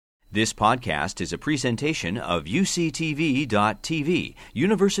This podcast is a presentation of UCTV.tv,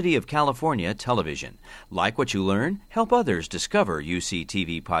 University of California Television. Like what you learn? Help others discover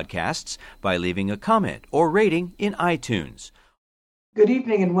UCTV podcasts by leaving a comment or rating in iTunes. Good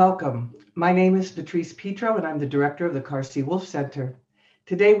evening and welcome. My name is Patrice Petro and I'm the director of the Carsey Wolf Center.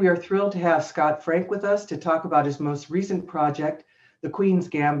 Today we are thrilled to have Scott Frank with us to talk about his most recent project, The Queen's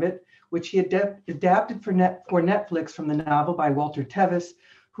Gambit, which he adapted for Netflix from the novel by Walter Tevis,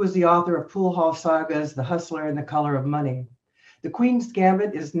 who is the author of Pool Hall Sagas, The Hustler, and The Color of Money. The Queen's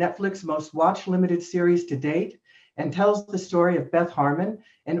Gambit is Netflix's most watched limited series to date and tells the story of Beth Harmon,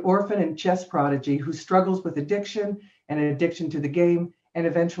 an orphan and chess prodigy who struggles with addiction and an addiction to the game and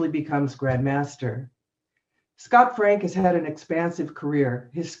eventually becomes Grandmaster. Scott Frank has had an expansive career.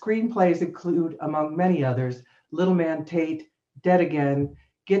 His screenplays include, among many others, Little Man Tate, Dead Again,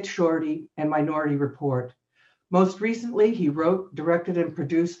 Get Shorty, and Minority Report. Most recently, he wrote, directed, and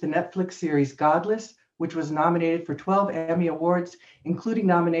produced the Netflix series Godless, which was nominated for 12 Emmy Awards, including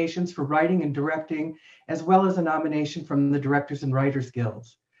nominations for writing and directing, as well as a nomination from the Directors and Writers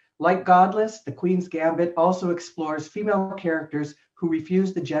Guilds. Like Godless, The Queen's Gambit also explores female characters who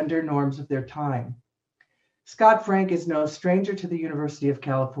refuse the gender norms of their time. Scott Frank is no stranger to the University of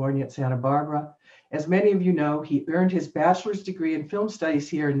California at Santa Barbara. As many of you know, he earned his bachelor's degree in film studies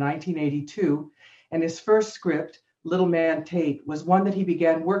here in 1982, and his first script, Little Man Tate, was one that he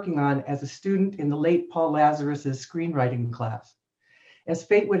began working on as a student in the late Paul Lazarus's screenwriting class. As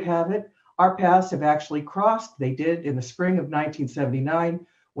fate would have it, our paths have actually crossed. They did in the spring of 1979,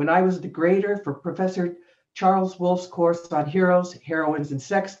 when I was the grader for Professor Charles Wolf's course on heroes, heroines, and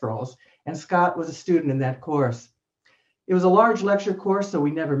sex roles, and Scott was a student in that course. It was a large lecture course, so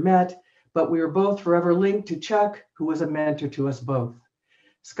we never met, but we were both forever linked to Chuck, who was a mentor to us both.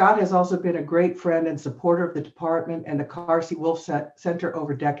 Scott has also been a great friend and supporter of the department and the Carsey Wolf Center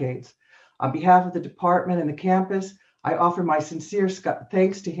over decades. On behalf of the department and the campus, I offer my sincere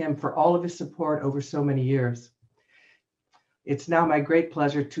thanks to him for all of his support over so many years. It's now my great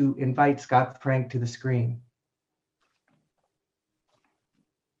pleasure to invite Scott Frank to the screen.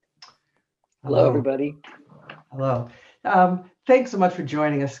 Hello, everybody. Hello. Thanks so much for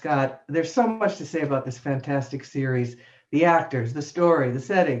joining us, Scott. There's so much to say about this fantastic series. The actors, the story, the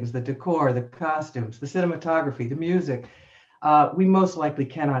settings, the decor, the costumes, the cinematography, the music. We most likely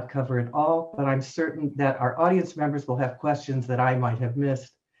cannot cover it all, but I'm certain that our audience members will have questions that I might have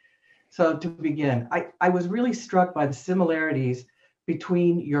missed. So to begin, I was really struck by the similarities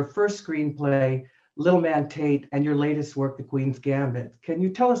between your first screenplay, Little Man Tate, and your latest work, The Queen's Gambit. Can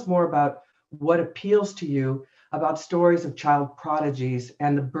you tell us more about what appeals to you about stories of child prodigies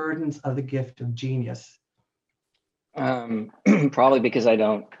and the burdens of the gift of genius? Probably because I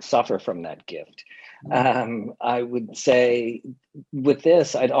don't suffer from that gift. I would say with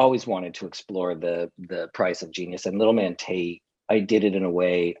this, I'd always wanted to explore the price of genius. And Little Man Tate, I did it in a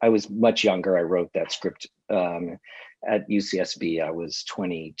way, I was much younger. I wrote that script at UCSB. I was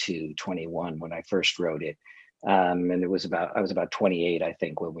 22, 21 when I first wrote it. And I was about 28, I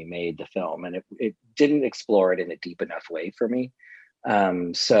think, when we made the film. And it didn't explore it in a deep enough way for me.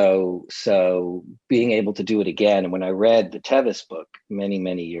 So being able to do it again, and when I read the Tevis book many,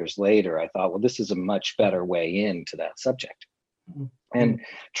 many years later, I thought, well, this is a much better way into that subject, and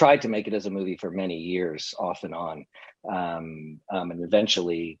tried to make it as a movie for many years, off and on, and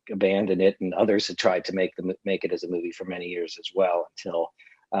eventually abandoned it. And others had tried to make it as a movie for many years as well, until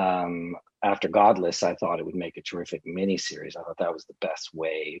after Godless, I thought it would make a terrific miniseries. I thought that was the best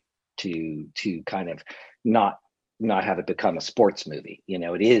way to kind of not have it become a sports movie. You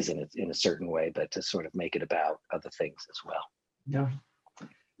know, it is in a certain way, but to sort of make it about other things as well. Yeah.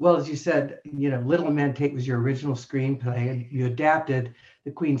 Well, as you said, Little Man Tate was your original screenplay, and you adapted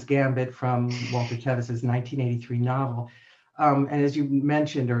The Queen's Gambit from Walter Tevis's 1983 novel. And as you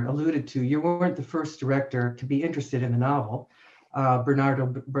mentioned or alluded to, you weren't the first director to be interested in the novel. Bernardo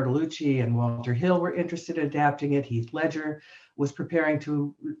Bertolucci and Walter Hill were interested in adapting it. Heath Ledger was preparing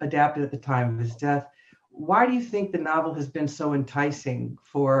to adapt it at the time of his death. Why do you think the novel has been so enticing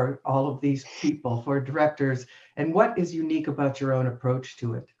for all of these people, for directors, and what is unique about your own approach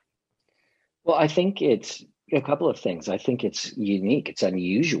to it? Well, I think it's a couple of things. I think it's unique. It's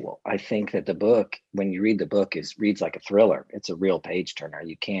unusual. I think that the book, when you read the book, reads like a thriller. It's a real page turner.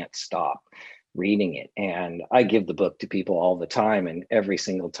 You can't stop reading it. And I give the book to people all the time. And every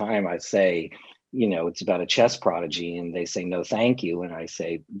single time I say, it's about a chess prodigy, and they say, no, thank you. And I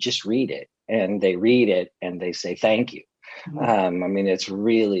say, just read it. And they read it and they say, thank you. It's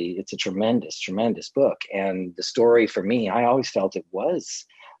a tremendous, tremendous book. And the story for me, I always felt it was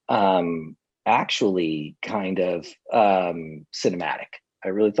actually kind of cinematic. I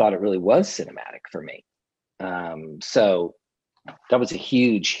really thought it really was cinematic for me. So that was a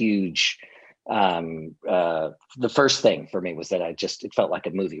huge the first thing for me was that it felt like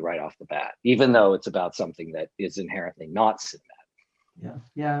a movie right off the bat, even though it's about something that is inherently not cinematic.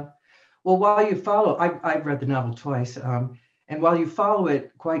 Yeah. Well, while you follow, I've read the novel twice, and while you follow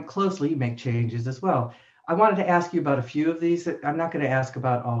it quite closely, you make changes as well. I wanted to ask you about a few of these. I'm not going to ask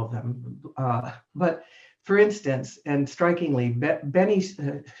about all of them, but for instance, and strikingly, Benny's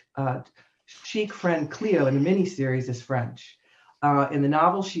chic friend Cleo in the miniseries is French. In the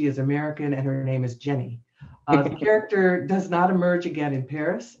novel, she is American, and her name is Jenny. The character does not emerge again in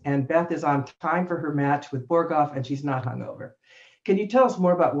Paris, and Beth is on time for her match with Borgoff, and she's not hungover. Can you tell us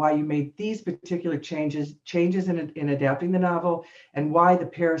more about why you made these particular changes in adapting the novel, and why the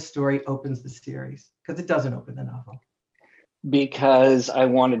Paris story opens the series? Because it doesn't open the novel. Because I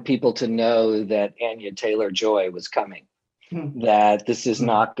wanted people to know that Anya Taylor-Joy was coming, that this is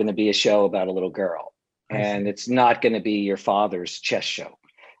not going to be a show about a little girl, and it's not going to be your father's chess show.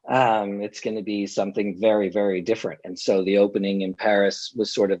 It's going to be something very, very different. And so the opening in Paris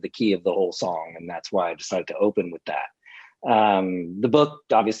was sort of the key of the whole song, and that's why I decided to open with that. The book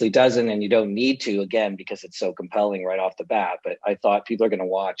obviously doesn't, and you don't need to, again, because it's so compelling right off the bat. But I thought people are going to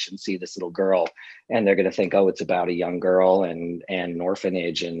watch and see this little girl, and they're going to think, oh, it's about a young girl and an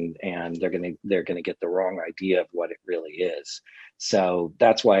orphanage, and they're going to get the wrong idea of what it really is. So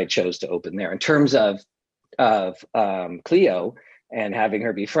that's why I chose to open there. In terms of Cleo and having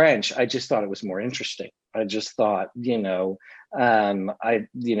her be French, I just thought it was more interesting. I just thought, in the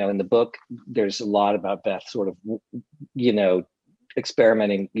book, there's a lot about Beth sort of,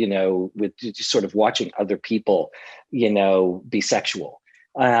 experimenting, with just sort of watching other people, be sexual,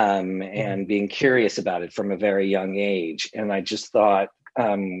 and being curious about it from a very young age. And I just thought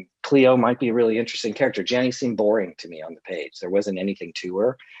Cleo might be a really interesting character. Jenny seemed boring to me on the page. There wasn't anything to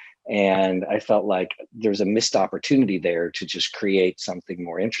her. And I felt like there's a missed opportunity there to just create something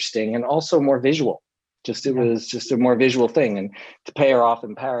more interesting and also more visual. It was just a more visual thing, and to pay her off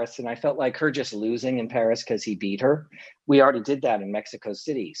in Paris. And I felt like her just losing in Paris because he beat her. We already did that in Mexico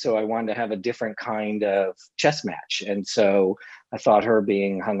City. So I wanted to have a different kind of chess match. And so I thought her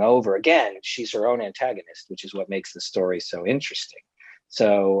being hungover, again, she's her own antagonist, which is what makes the story so interesting.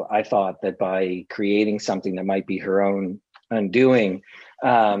 So I thought that by creating something that might be her own undoing,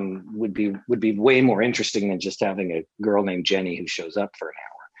 would be way more interesting than just having a girl named Jenny who shows up for an hour.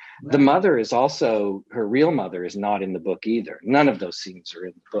 Right. The mother is also, her real mother is not in the book either. None of those scenes are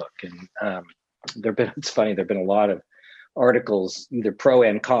in the book. And it's funny, there've been a lot of articles, either pro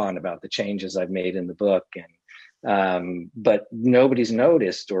and con, about the changes I've made in the book. And but nobody's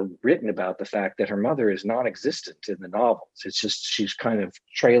noticed or written about the fact that her mother is non-existent in the novels. It's just, she's kind of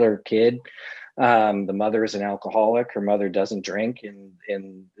trailer kid. The mother is an alcoholic. Her mother doesn't drink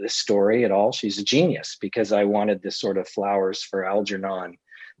in this story at all. She's a genius, because I wanted this sort of Flowers for Algernon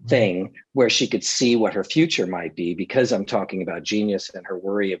thing where she could see what her future might be, because I'm talking about genius and her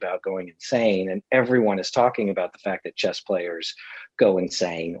worry about going insane. And everyone is talking about the fact that chess players go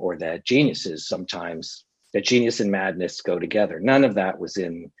insane, or that geniuses sometimes, that genius and madness go together. None of that was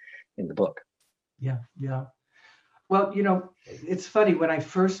in the book. Yeah. Well, it's funny, when I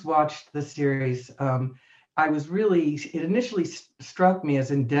first watched the series, it initially struck me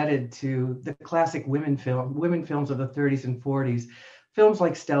as indebted to the classic women films of the 30s and 40s, films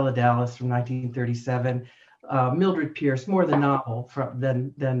like Stella Dallas from 1937, Mildred Pierce, more the novel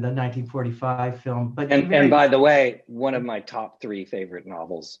than the 1945 film. But and by the way, one of my top 3 favorite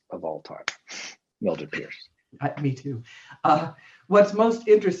novels of all time, Mildred Pierce. Me too. What's most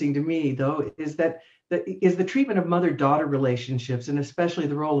interesting to me, though, is the treatment of mother-daughter relationships, and especially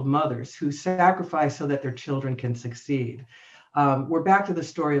the role of mothers who sacrifice so that their children can succeed. We're back to the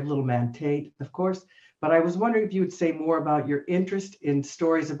story of Little Man Tate, of course, but I was wondering if you would say more about your interest in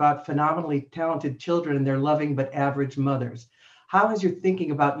stories about phenomenally talented children and their loving but average mothers. How has your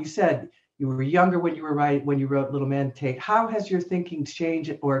thinking about, you said you were younger when you wrote Little Man Tate. How has your thinking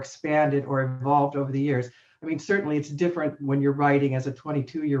changed or expanded or evolved over the years? I mean, certainly it's different when you're writing as a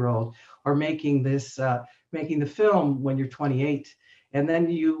 22-year-old or making the film when you're 28. And then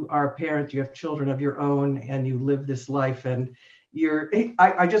you are a parent, you have children of your own, and you live this life. And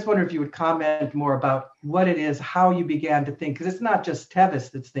I just wonder if you would comment more about what it is, how you began to think, because it's not just Tevis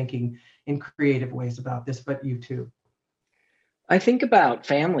that's thinking in creative ways about this, but you too. I think about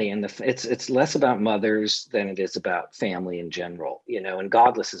family, and it's less about mothers than it is about family in general, and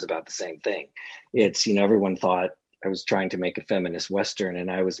Godless is about the same thing. It's, everyone thought I was trying to make a feminist Western,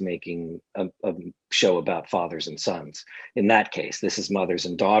 and I was making a show about fathers and sons. In that case, this is mothers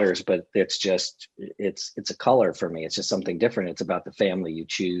and daughters, but it's a color for me. It's just something different. It's about the family you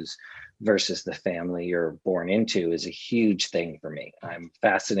choose versus the family you're born into is a huge thing for me. I'm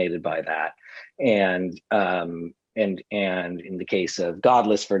fascinated by that. And in the case of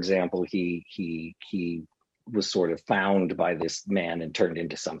Godless, for example, he was sort of found by this man and turned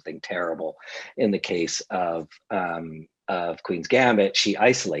into something terrible. In the case of Queen's Gambit, she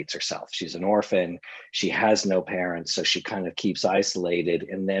isolates herself. She's an orphan. She has no parents, so she kind of keeps isolated.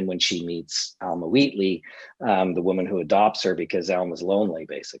 And then when she meets Alma Wheatley, the woman who adopts her because Alma's lonely,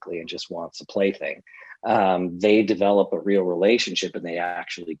 basically, and just wants a plaything, they develop a real relationship, and they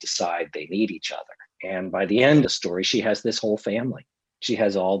actually decide they need each other. And by the end of the story, she has this whole family. She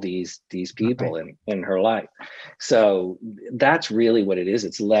has all these people in her life. So that's really what it is.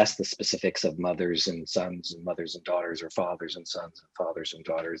 It's less the specifics of mothers and sons and mothers and daughters, or fathers and sons and fathers and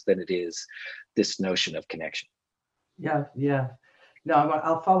daughters, than it is this notion of connection. Yeah. No,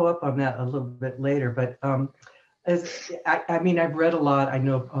 I'll follow up on that a little bit later. But I've read a lot. I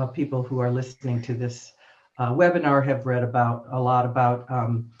know people who are listening to this webinar have read a lot about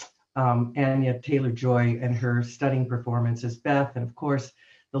Anya Taylor-Joy and her stunning performance as Beth. And of course,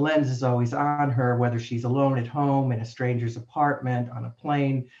 the lens is always on her, whether she's alone at home, in a stranger's apartment, on a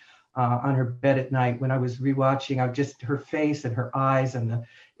plane, on her bed at night. When I was rewatching, just her face and her eyes and the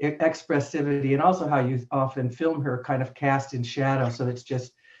expressivity, and also how you often film her kind of cast in shadow. So it's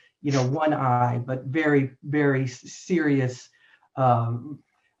just, one eye, but very, very serious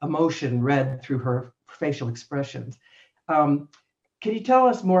emotion read through her facial expressions. Can you tell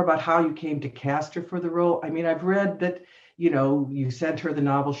us more about how you came to cast her for the role? I mean, I've read that, you sent her the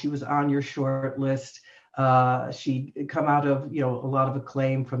novel. She was on your short list. She'd come out of, a lot of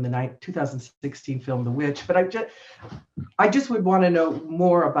acclaim from the 2016 film, The Witch. But I just would want to know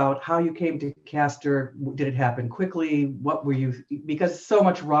more about how you came to cast her. Did it happen quickly? What were you, because so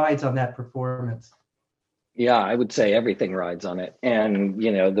much rides on that performance. Yeah, I would say everything rides on it. And,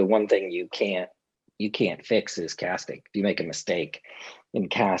 the one thing you can't fix is casting. If you make a mistake in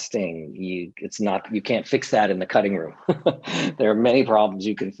casting, you can't fix that in the cutting room. There are many problems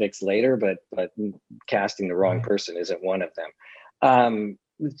you can fix later, but casting the wrong person isn't one of them.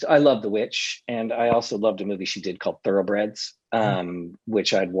 I love The Witch, and I also loved a movie she did called Thoroughbreds,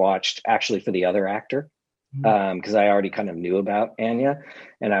 which I'd watched actually for the other actor, because I already kind of knew about Anya,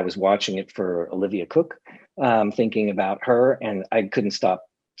 and I was watching it for Olivia Cooke, thinking about her, and I couldn't stop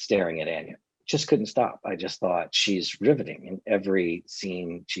staring at Anya. Just couldn't stop. I just thought she's riveting in every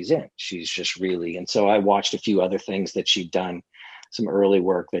scene she's in. She's just really, and so I watched a few other things that she'd done, some early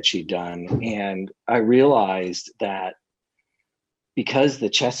work that she'd done. And I realized that because the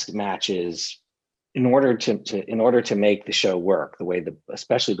chess matches, in order to make the show work,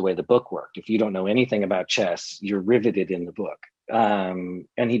 especially the way the book worked, if you don't know anything about chess, you're riveted in the book. And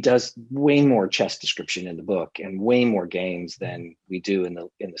he does way more chess description in the book and way more games than we do in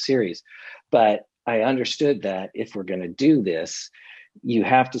the series. But I understood that if we're going to do this, you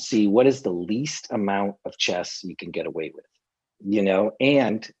have to see what is the least amount of chess you can get away with,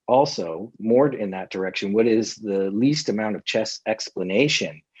 and also more in that direction, what is the least amount of chess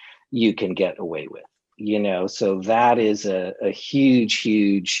explanation you can get away with, so that is a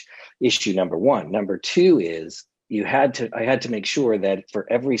huge issue, number one. Number two is I had to make sure that for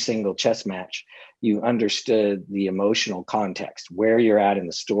every single chess match, you understood the emotional context, where you're at in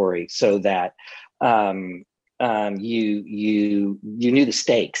the story, so that you knew the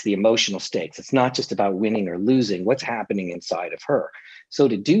stakes, the emotional stakes. It's not just about winning or losing, what's happening inside of her. So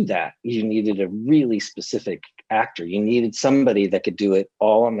to do that, you needed a really specific actor. You needed somebody that could do it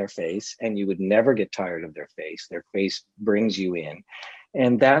all on their face, and you would never get tired of their face. Their face brings you in.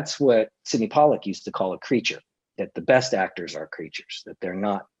 And that's what Sidney Pollack used to call a creature, that the best actors are creatures, that they're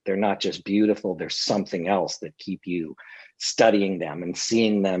not just beautiful, there's something else that keep you studying them and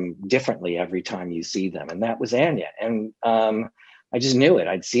seeing them differently every time you see them. And that was Anya. And I just knew it.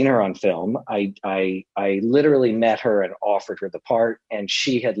 I'd seen her on film. I literally met her and offered her the part, and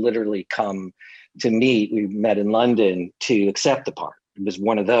she had literally come to meet. We met in London to accept the part. It was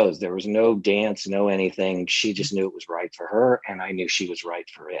one of those. There was no dance, no anything. She just knew it was right for her, and I knew she was right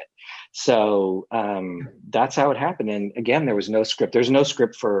for it. So that's how it happened. And again, there was no script. There's no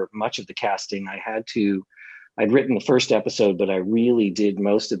script for much of the casting. I'd written the first episode, but I really did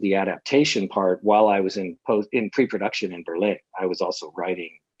most of the adaptation part while I was in pre-production in Berlin. I was also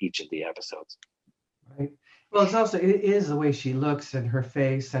writing each of the episodes. Right. Well, it is the way she looks and her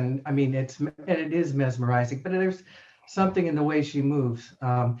face, and I mean, it is mesmerizing. But there's something in the way she moves.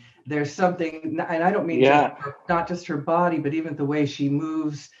 There's something, and I don't mean not just her body, but even the way she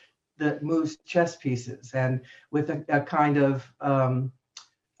moves, that moves chess pieces, and with a kind of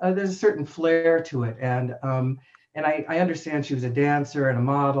there's a certain flair to it, and I understand she was a dancer and a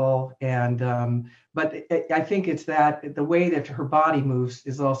model, and but I think it's that the way that her body moves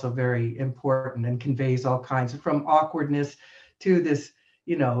is also very important and conveys all kinds of, from awkwardness to this,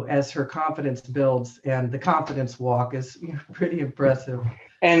 as her confidence builds, and the confidence walk is pretty impressive.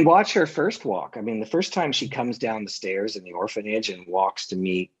 And watch her first walk. I mean, the first time she comes down the stairs in the orphanage and walks to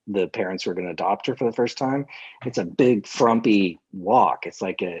meet the parents who are going to adopt her for the first time, it's a big frumpy walk. It's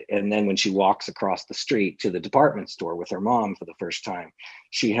like and then when she walks across the street to the department store with her mom for the first time,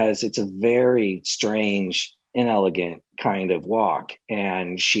 it's a very strange, inelegant kind of walk.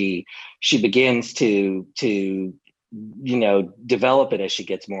 And she begins to develop it as she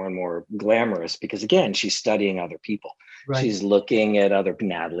gets more and more glamorous, because again, she's studying other people. Right. She's looking at other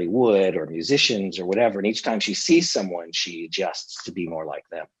Natalie Wood or musicians or whatever. And each time she sees someone, she adjusts to be more like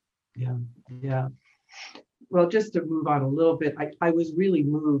them. Yeah. Well, just to move on a little bit, I was really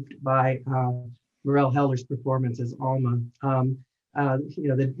moved by Marielle Heller's performance as Alma.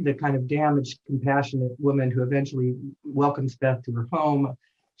 The kind of damaged, compassionate woman who eventually welcomes Beth to her home.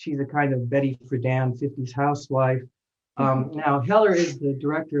 She's a kind of Betty Friedan, 50s housewife. Now, Heller is the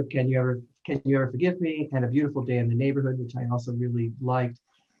director of Can You Ever Forgive Me and A Beautiful Day in the Neighborhood, which I also really liked.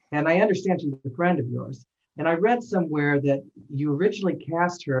 And I understand she's a friend of yours. And I read somewhere that you originally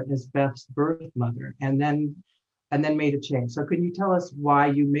cast her as Beth's birth mother and then made a change. So can you tell us why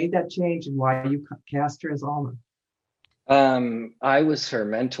you made that change and why you cast her as Alma? I was her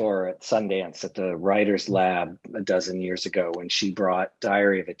mentor at Sundance at the Writers Lab a dozen years ago when she brought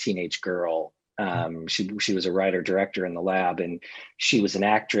Diary of a Teenage Girl. She was a writer-director in the lab, and she was an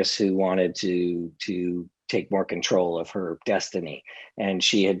actress who wanted to take more control of her destiny. And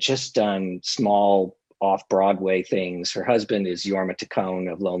she had just done small off-Broadway things. Her husband is Jorma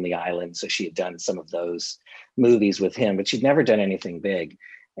Taccone of Lonely Island, so she had done some of those movies with him, but she'd never done anything big.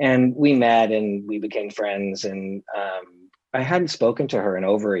 And we met and we became friends. And I hadn't spoken to her in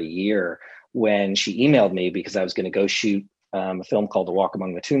over a year when she emailed me because I was going to go shoot a film called The Walk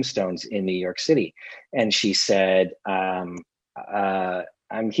Among the Tombstones in New York City. And she said, I'm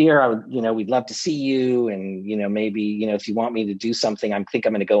here. We'd love to see you. And, maybe, if you want me to do something, I think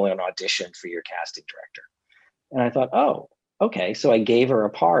I'm going to go and audition for your casting director. And I thought, oh, okay. So I gave her a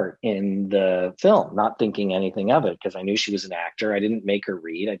part in the film, not thinking anything of it because I knew she was an actor. I didn't make her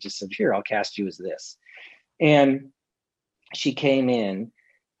read. I just said, here, I'll cast you as this. And she came in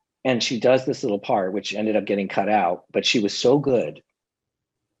and she does this little part, which ended up getting cut out, but she was so good.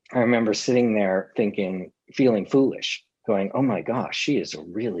 I remember sitting there feeling foolish, going, oh my gosh, she is a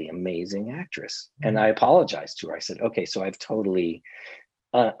really amazing actress. And I apologized to her. I said, okay, so I've totally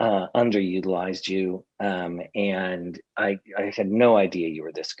underutilized you. And I had no idea you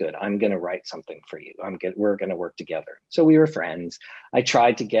were this good. I'm going to write something for you. We're going to work together. So we were friends. I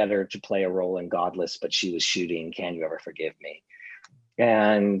tried to get her to play a role in Godless, but she was shooting Can You Ever Forgive Me?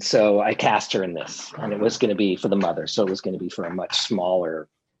 And so I cast her in this, and it was going to be for the mother. So it was going to be for a much smaller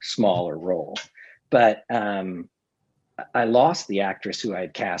role. But I lost the actress who I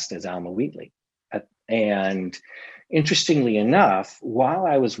had cast as Alma Wheatley. And interestingly enough, while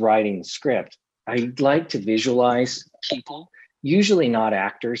I was writing the script, I like to visualize people, usually not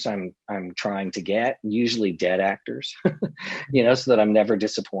actors I'm trying to get, usually dead actors, so that I'm never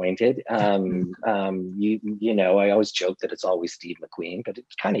disappointed. I always joke that it's always Steve McQueen, but it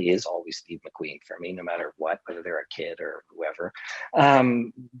kind of is always Steve McQueen for me, no matter what, whether they're a kid or whoever.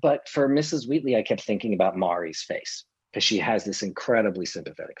 But for Mrs. Wheatley, I kept thinking about Mari's face, because she has this incredibly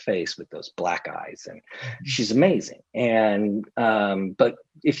sympathetic face with those black eyes, and she's amazing. And but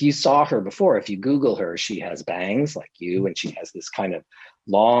if you saw her before, if you Google her, she has bangs like you, and she has this kind of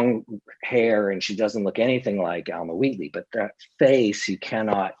long hair, and she doesn't look anything like Alma Wheatley. But that face,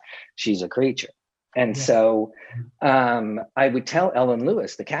 she's a creature. And so I would tell Ellen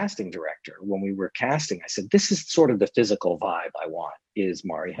Lewis, the casting director, when we were casting, I said, this is sort of the physical vibe I want, is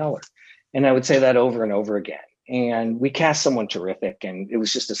Mari Heller. And I would say that over and over again. And we cast someone terrific, and it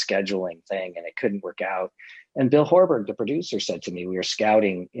was just a scheduling thing, and it couldn't work out. And Bill Horberg, the producer, said to me, we were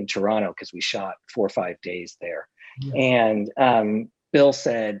scouting in Toronto because we shot 4 or 5 days there. Yeah. And Bill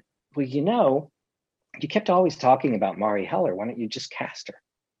said, well, you kept always talking about Mari Heller. Why don't you just cast her?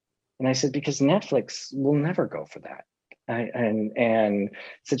 And I said, because Netflix will never go for that. And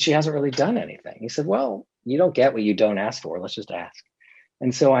said, she hasn't really done anything. He said, well, you don't get what you don't ask for. Let's just ask.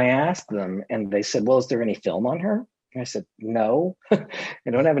 And so I asked them, and they said, well, is there any film on her? And I said, no, I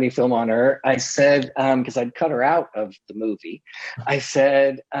don't have any film on her. I said, because I'd cut her out of the movie. I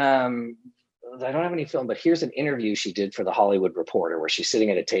said, I don't have any film, but here's an interview she did for the Hollywood Reporter where she's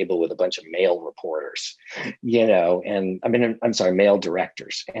sitting at a table with a bunch of male reporters, and I'm sorry, male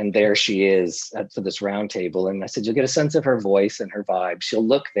directors. And there she is for this round table. And I said, you'll get a sense of her voice and her vibe. She'll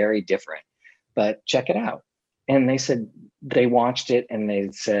look very different, but check it out. And they said, they watched it and they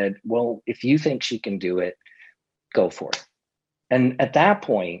said, well, if you think she can do it, go for it. And at that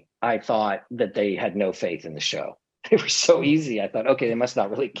point, I thought that they had no faith in the show. They were so easy. I thought, okay, they must not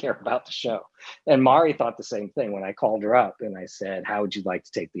really care about the show. And Mari thought the same thing when I called her up and I said, how would you like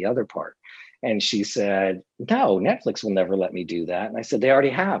to take the other part? And she said, no, Netflix will never let me do that. And I said, they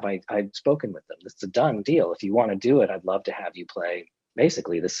already have. I've spoken with them. It's a done deal. If you want to do it, I'd love to have you play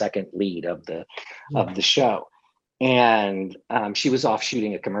basically the second lead of the show. And she was off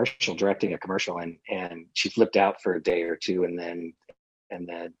shooting a commercial, directing a commercial, and she flipped out for a day or two and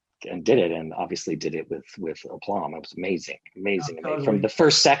did it, and obviously did it with aplomb. It was amazing. Totally. From the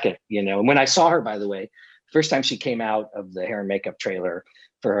first second, And when I saw her, by the way, first time she came out of the hair and makeup trailer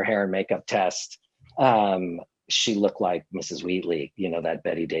for her hair and makeup test, she looked like Mrs. Wheatley, that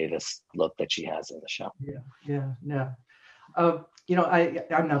Betty Davis look that she has in the show. Yeah.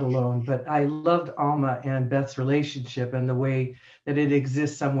 I'm not alone, but I loved Alma and Beth's relationship and the way that it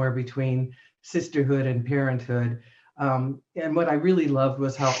exists somewhere between sisterhood and parenthood. And what I really loved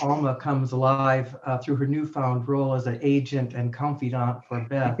was how Alma comes alive through her newfound role as an agent and confidant for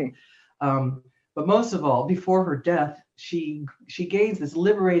Beth. But most of all, before her death, she gains this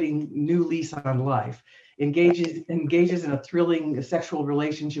liberating new lease on life, engages in a thrilling sexual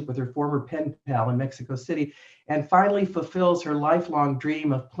relationship with her former pen pal in Mexico City, and finally fulfills her lifelong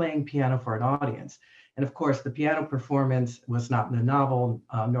dream of playing piano for an audience. And of course, the piano performance was not in the novel,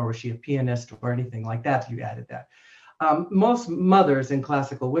 nor was she a pianist or anything like that. You added that. Most mothers in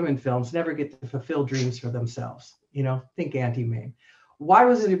classical women films never get to fulfill dreams for themselves. Think Auntie Mame. Why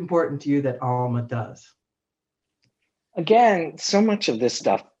was it important to you that Alma does? Again, so much of this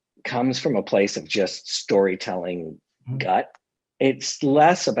stuff comes from a place of just storytelling gut. It's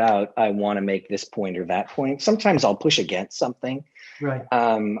less about, I want to make this point or that point. Sometimes I'll push against something. Right.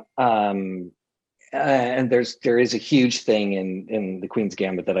 And there is a huge thing in the Queen's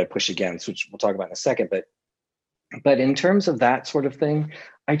Gambit that I push against, which we'll talk about in a second. But in terms of that sort of thing,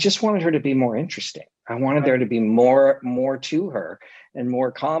 I just wanted her to be more interesting. I wanted there to be more to her and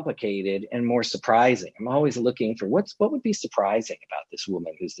more complicated and more surprising. I'm always looking for what would be surprising about this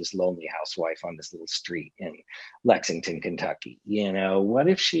woman who's this lonely housewife on this little street in Lexington, Kentucky. What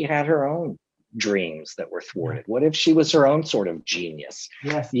if she had her own dreams that were thwarted? What if she was her own sort of genius?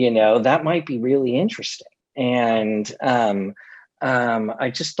 Yes. That might be really interesting. And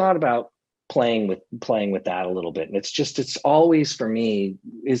I just thought about playing with that a little bit. And it's always for me,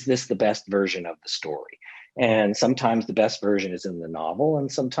 is this the best version of the story? And sometimes the best version is in the novel, and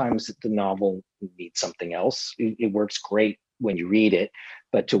sometimes the novel needs something else. It works great when you read it,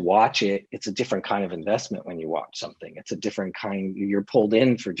 but to watch it, it's a different kind of investment when you watch something. It's a different kind, you're pulled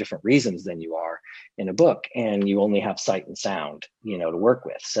in for different reasons than you are in a book, and you only have sight and sound, to work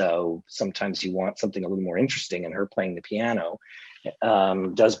with. So sometimes you want something a little more interesting, and her playing the piano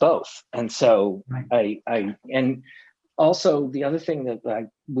does both. And so and also the other thing that I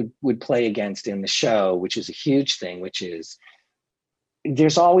would play against in the show, which is a huge thing, which is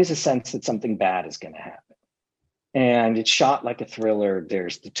there's always a sense that something bad is going to happen. And it's shot like a thriller.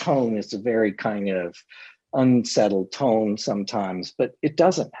 There's the tone is a very kind of unsettled tone sometimes, but it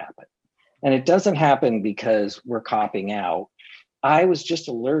doesn't happen. And it doesn't happen because we're copping out. I was just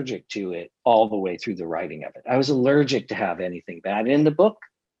allergic to it all the way through the writing of it. I was allergic to have anything bad. In the book,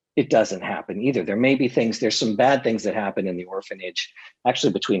 it doesn't happen either. There may be there's some bad things that happen in the orphanage,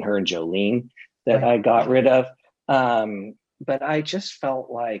 actually between her and Jolene, that I got rid of. But I just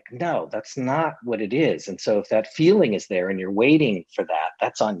felt like, no, that's not what it is. And so if that feeling is there and you're waiting for that,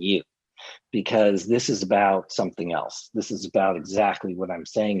 that's on you, because this is about something else. This is about exactly what I'm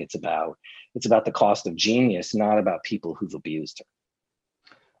saying it's about. It's about the cost of genius, not about people who've abused her.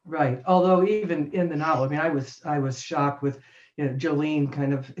 Right. Although even in the novel, I was shocked with Jolene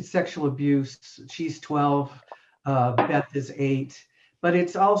kind of sexual abuse. She's 12, Beth is 8, but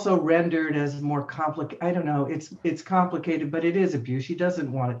it's also rendered as more complicated. I don't know. It's complicated, but it is abuse. She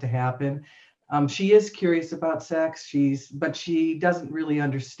doesn't want it to happen. She is curious about sex. But she doesn't really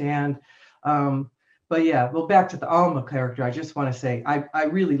understand. But yeah, well, back to the Alma character, I just want to say I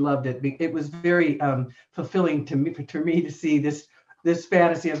really loved it. It was very fulfilling to me to see this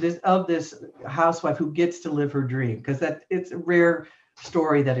fantasy of this housewife who gets to live her dream, because it's a rare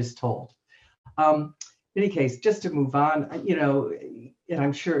story that is told. In any case, just to move on, and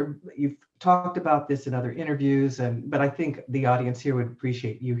I'm sure you've talked about this in other interviews, but I think the audience here would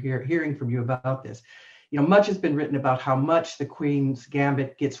appreciate you hearing from you about this. Much has been written about how much the Queen's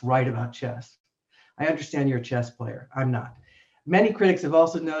Gambit gets right about chess. I understand you're a chess player. I'm not. Many critics have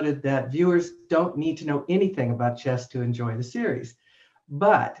also noted that viewers don't need to know anything about chess to enjoy the series.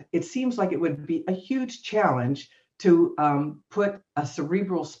 But it seems like it would be a huge challenge to put a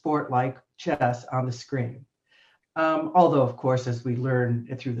cerebral sport like chess on the screen. Although, of course, as we learn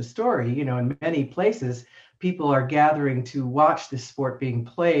through the story, in many places, people are gathering to watch this sport being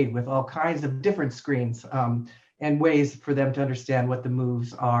played with all kinds of different screens and ways for them to understand what the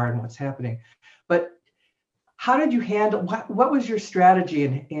moves are and what's happening. But how did you handle, what was your strategy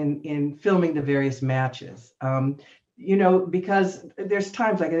in filming the various matches? Because there's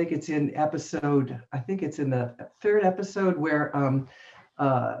times, I think it's in the third episode where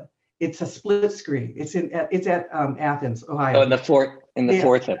it's a split screen. It's at Athens, Ohio. Oh, in the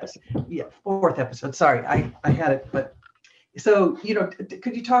fourth episode. Yeah, fourth episode. Sorry, I had it, but so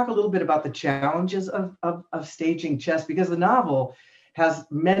could you talk a little bit about the challenges of staging chess, because the novel has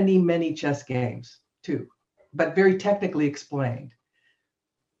many, many chess games too, but very technically explained.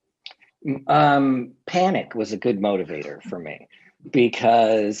 Panic was a good motivator for me,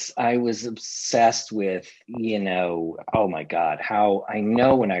 because I was obsessed with, oh my God, how I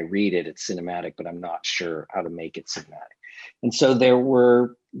know when I read it, it's cinematic, but I'm not sure how to make it cinematic. And so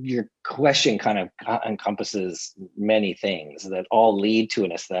your question kind of encompasses many things that all lead to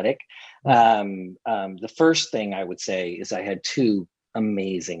an aesthetic. The first thing I would say is I had two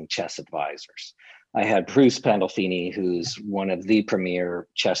amazing chess advisors. I had Bruce Pandolfini, who's one of the premier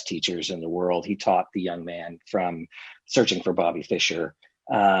chess teachers in the world. He taught the young man from Searching for Bobby Fischer.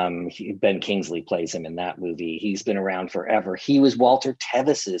 Ben Kingsley plays him in that movie. He's been around forever. He was Walter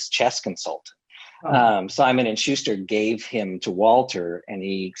Tevis's chess consultant. Simon & Schuster gave him to Walter, and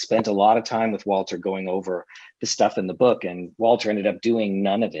he spent a lot of time with Walter going over the stuff in the book, and Walter ended up doing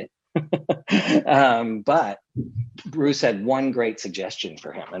none of it. But Bruce had one great suggestion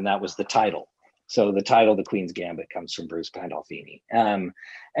for him, and that was the title. So the title, The Queen's Gambit, comes from Bruce Pandolfini. And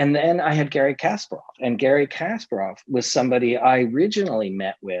then I had Garry Kasparov. And Garry Kasparov was somebody I originally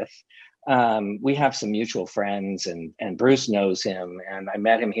met with. We have some mutual friends, and Bruce knows him. And I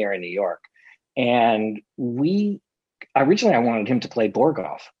met him here in New York. And originally I wanted him to play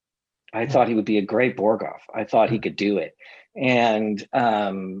Borgov. I thought he would be a great Borgov. I thought he could do it. And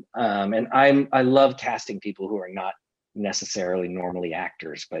I love casting people who are not necessarily normally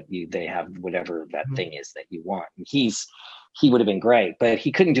actors, but they have whatever that thing is that you want. And he would have been great, but he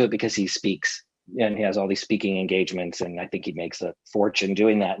couldn't do it because he speaks and he has all these speaking engagements, and I think he makes a fortune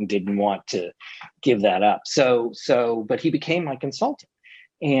doing that and didn't want to give that up. But he became my consultant,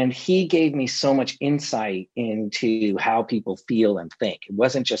 and he gave me so much insight into how people feel and think. It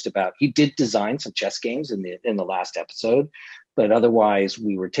wasn't just about, he did design some chess games in the last episode, but otherwise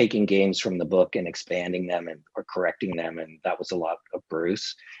we were taking games from the book and expanding them or correcting them. And that was a lot of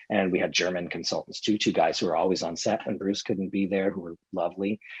Bruce. And we had German consultants too, two guys who were always on set when Bruce couldn't be there, who were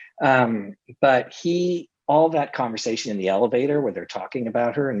lovely. But all that conversation in the elevator where they're talking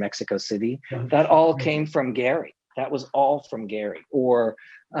about her in Mexico City, that all came from Garry. That was all from Garry. Or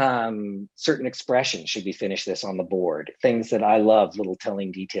certain expressions, should we finish this on the board? Things that I love, little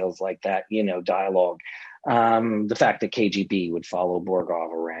telling details like that, dialogue. The fact that KGB would follow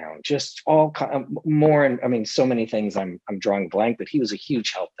Borgov around, just all more. And I mean, so many things I'm drawing blank, but he was a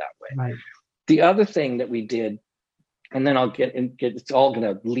huge help that way. Right. The other thing that we did, and then I'll get it's all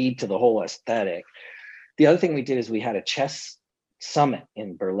going to lead to the whole aesthetic. The other thing we did is we had a chess summit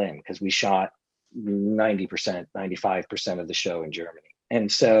in Berlin, because we shot 90%, 95% of the show in Germany.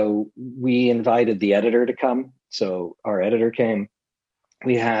 And so we invited the editor to come. So our editor came.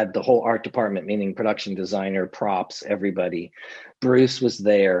 We had the whole art department, meaning production designer, props, everybody. Bruce was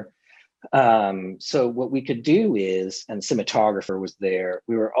there. So what we could do is, and cinematographer was there,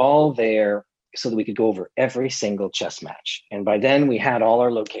 we were all there so that we could go over every single chess match. And by then we had all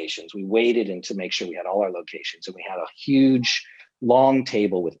our locations. We waited in to make sure we had all our locations. And we had a huge long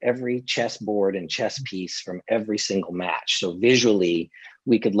table with every chess board and chess piece from every single match. So visually,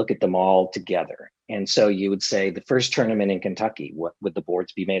 we could look at them all together. And so you would say the first tournament in Kentucky, what would the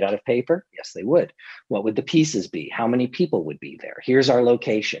boards be made out of paper? Yes, they would. What would the pieces be? How many people would be there? Here's our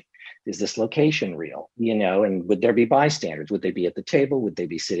location. Is this location real? And would there be bystanders? Would they be at the table? Would they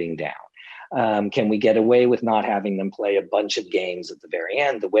be sitting down? Can we get away with not having them play a bunch of games at the very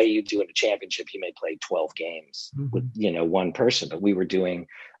end? The way you do in a championship, you may play 12 games with, one person, but we were doing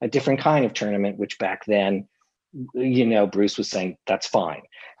a different kind of tournament, which back then Bruce was saying, that's fine.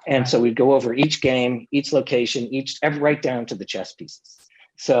 And so we'd go over each game, each location, right down to the chess pieces.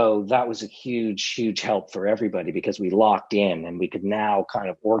 So that was a huge, huge help for everybody because we locked in and we could now kind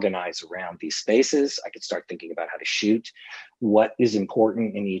of organize around these spaces. I could start thinking about how to shoot, what is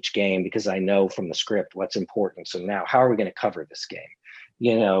important in each game, because I know from the script what's important. So now how are we going to cover this game?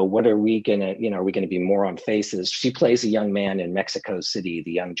 What are we going to, are we going to be more on faces? She plays a young man in Mexico City,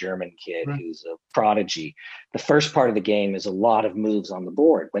 the young German kid who's a prodigy. The first part of the game is a lot of moves on the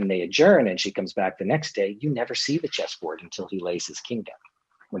board. When they adjourn and she comes back the next day, you never see the chessboard until he lays his king down,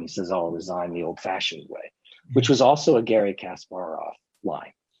 when he says, I'll resign the old-fashioned way, which was also a Garry Kasparov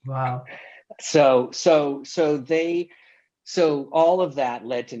line. Wow. So all of that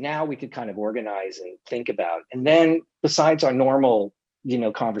led to now we could kind of organize and think about. And then besides our normal,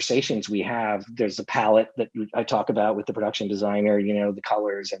 conversations we have, there's a palette that I talk about with the production designer, the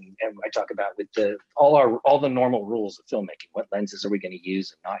colors, and I talk about with all the normal rules of filmmaking. What lenses are we going to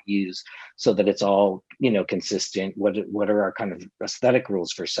use and not use so that it's all, consistent? What are our kind of aesthetic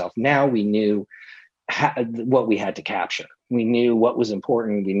rules for self? Now we knew what we had to capture. We knew what was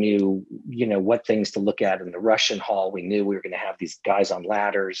important. We knew, what things to look at in the Russian hall. We knew we were going to have these guys on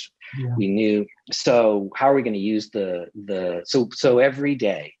ladders. Yeah. We knew. So how are we going to use so every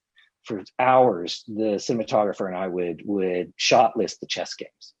day for hours, the cinematographer and I would shot list the chess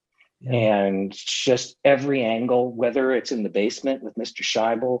games. Yeah. And just every angle, whether it's in the basement with Mr.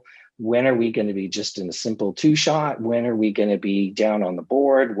 Scheibel, when are we going to be just in a simple 2-shot? When are we going to be down on the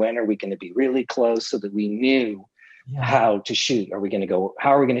board? When are we going to be really close, so that we knew how to shoot? How are we going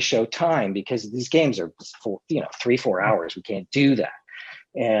to show time? Because these games are 3-4 hours. We can't do that.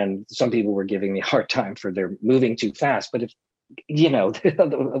 And some people were giving me a hard time for their moving too fast. But if,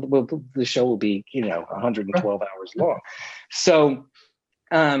 the show will be, 112 hours long.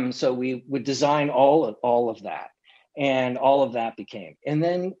 So we would design all of that. And all of that became, and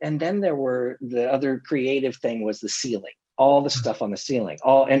then there were, the other creative thing was the ceiling, all the stuff on the ceiling,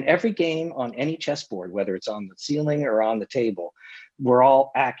 and every game on any chessboard, whether it's on the ceiling or on the table, were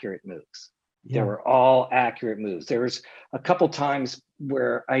all accurate moves. Yeah. They were all accurate moves. There was a couple times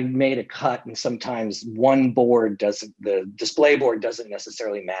where I made a cut, and sometimes the display board doesn't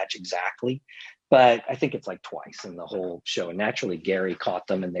necessarily match exactly. But I think it's like twice in the whole show. And naturally, Garry caught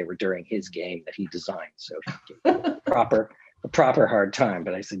them, and they were during his game that he designed. So a proper hard time.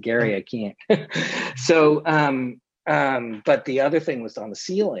 But I said, Garry, I can't. So, but the other thing was on the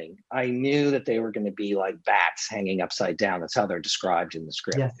ceiling. I knew that they were going to be like bats hanging upside down. That's how they're described in the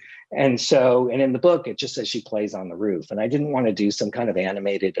script. Yes. And in the book, it just says she plays on the roof. And I didn't want to do some kind of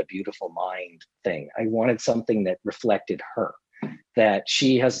animated, A Beautiful Mind thing. I wanted something that reflected her, that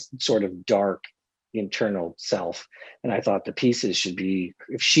she has sort of dark internal self. And I thought the pieces should be,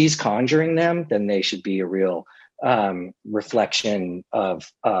 if she's conjuring them, then they should be a real reflection of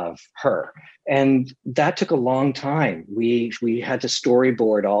her. And that took a long time. We had to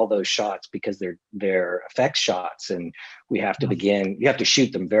storyboard all those shots because they're effects shots, and we have to you have to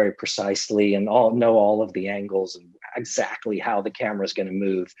shoot them very precisely and know all of the angles and exactly how the camera is going to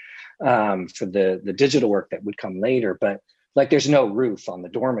move for the digital work that would come later. But like, there's no roof on the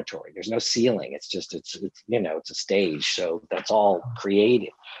dormitory. There's no ceiling. It's just, it's a stage. So that's all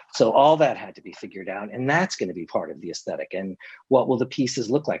created. So all that had to be figured out. And that's going to be part of the aesthetic. And what will the pieces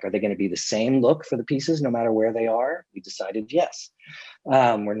look like? Are they going to be the same look for the pieces, no matter where they are? We decided, yes.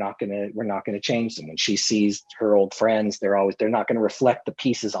 We're not going to change them. When she sees her old friends, they're not going to reflect the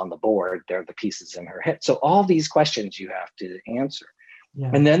pieces on the board. They're the pieces in her head. So all these questions you have to answer.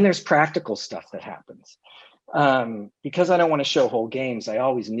 Yeah. And then there's practical stuff that happens. Because I don't want to show whole games, I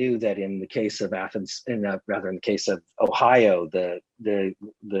always knew that in the case of Athens, in the case of Ohio, the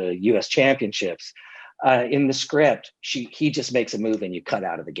U.S. championships, in the script, he just makes a move and you cut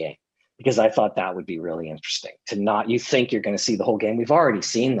out of the game, because I thought that would be really interesting you think you're going to see the whole game. We've already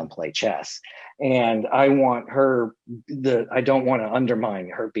seen them play chess, and I don't want to undermine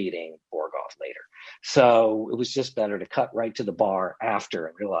her beating Borgov later. So it was just better to cut right to the bar after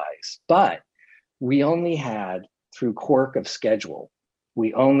and realize, but we only had, through quirk of schedule,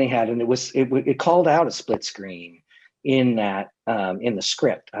 and it called out a split screen in that, in the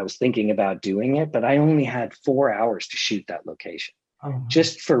script. I was thinking about doing it, but I only had 4 hours to shoot that location,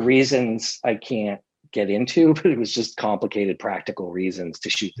 just for reasons I can't get into, but it was just complicated practical reasons to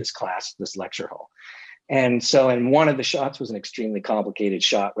shoot this lecture hall. And so, and one of the shots was an extremely complicated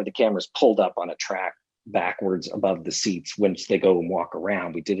shot where the camera's pulled up on a track backwards above the seats once they go and walk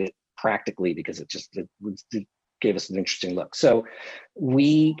around. We did it practically because it gave us an interesting look. So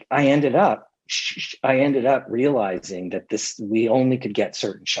I ended up I ended up realizing that we only could get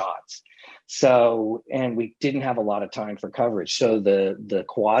certain shots. So, and we didn't have a lot of time for coverage. So the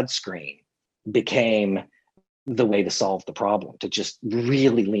quad screen became the way to solve the problem, to just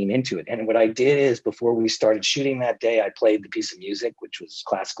really lean into it. And what I did is, before we started shooting that day, I played the piece of music, which was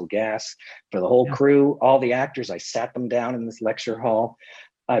Classical Gas, for the whole crew, all the actors. I sat them down in this lecture hall.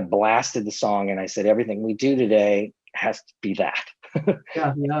 I blasted the song and I said, everything we do today has to be that.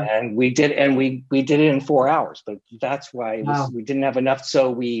 And we did, and we did it in 4 hours, but that's why we didn't have enough.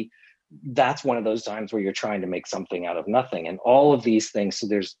 So that's one of those times where you're trying to make something out of nothing, and all of these things. So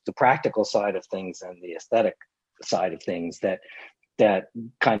there's the practical side of things and the aesthetic side of things that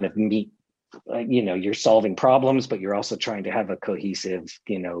kind of meet, you're solving problems, but you're also trying to have a cohesive,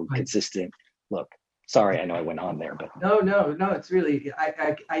 consistent look. Sorry, I know I went on there, but no, it's really,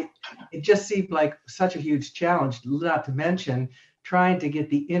 it just seemed like such a huge challenge, not to mention trying to get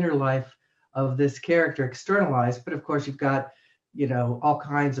the inner life of this character externalized. But of course, you've got, all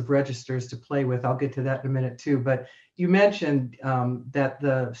kinds of registers to play with. I'll get to that in a minute too. But you mentioned that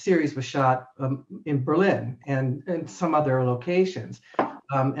the series was shot in Berlin and some other locations.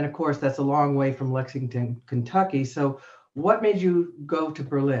 And of course, that's a long way from Lexington, Kentucky. So what made you go to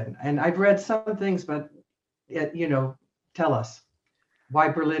Berlin? And I've read some things, but, tell us why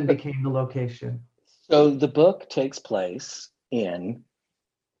Berlin became the location. So the book takes place in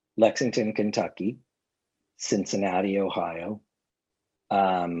Lexington, Kentucky, Cincinnati, Ohio,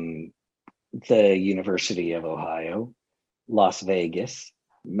 the University of Ohio, Las Vegas,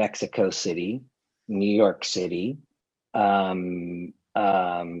 Mexico City, New York City, Paris,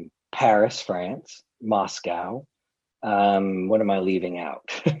 France, Moscow. What am I leaving out?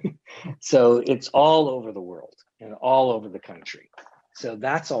 So it's all over the world and all over the country. So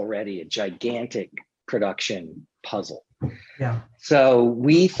that's already a gigantic production puzzle. Yeah. So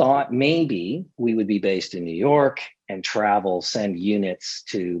we thought maybe we would be based in New York and travel, send units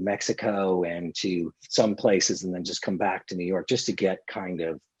to Mexico and to some places, and then just come back to New York just to get kind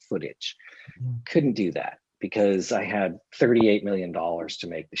of footage. Couldn't do that because I had $38 million to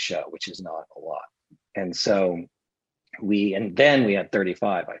make the show, which is not a lot. And so then we had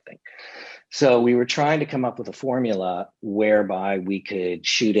 35, I think. So we were trying to come up with a formula whereby we could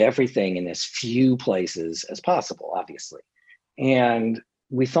shoot everything in as few places as possible, obviously. And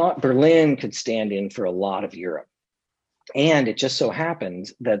we thought Berlin could stand in for a lot of Europe. And it just so happened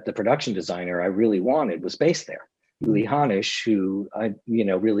that the production designer I really wanted was based there. Uli Hanisch, who I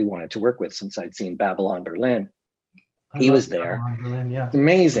really wanted to work with since I'd seen Babylon Berlin. He was there. Berlin, yeah.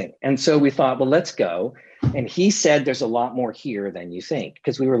 Amazing. And so we thought, well, let's go. And he said, there's a lot more here than you think,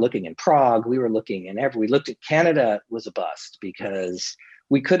 because we were looking in Prague, we were looking in we looked at Canada, was a bust because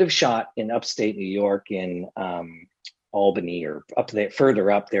we could have shot in upstate New York in Albany or up there,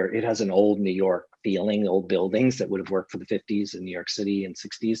 further up there. It has an old New York feeling, old buildings that would have worked for the 50s in New York City and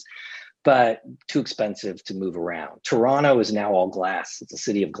 60s, but too expensive to move around. Toronto is now all glass. It's a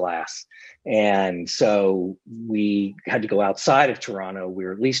city of glass. And so we had to go outside of Toronto. We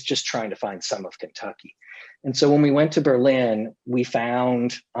were at least just trying to find some of Kentucky. And so when we went to Berlin, we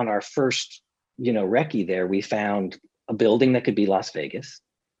found on our first, recce there, we found a building that could be Las Vegas.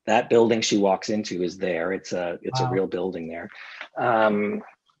 That building she walks into is there. It's a real building there.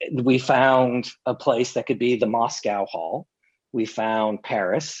 We found a place that could be the Moscow Hall. We found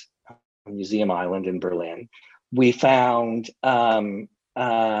Paris, Museum Island in Berlin. We found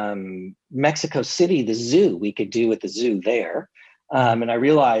Mexico City, the zoo. We could do at the zoo there. And I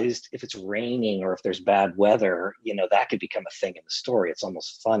realized if it's raining or if there's bad weather, that could become a thing in the story. It's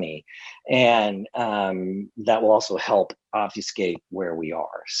almost funny. And that will also help obfuscate where we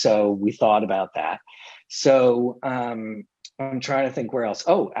are. So we thought about that. So I'm trying to think where else.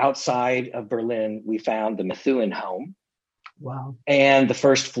 Oh, outside of Berlin, we found the Methuen home. Wow. And the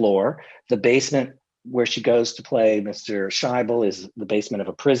first floor, the basement where she goes to play Mr. Scheibel is the basement of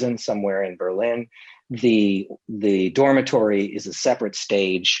a prison somewhere in Berlin. The dormitory is a separate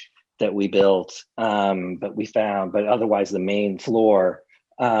stage that we built, but otherwise the main floor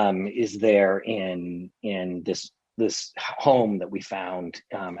is there in this home that we found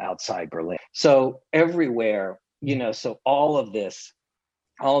outside Berlin. So everywhere, so all of these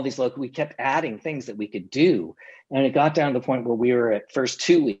we kept adding things that we could do. And it got down to the point where we were at first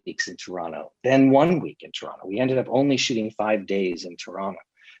 2 weeks in Toronto, then 1 week in Toronto. We ended up only shooting 5 days in Toronto.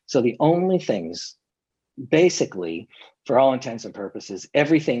 So the only things, basically, for all intents and purposes,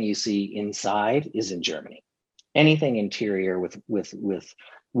 everything you see inside is in Germany. Anything interior with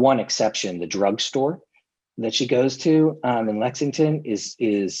one exception, the drugstore that she goes to in Lexington is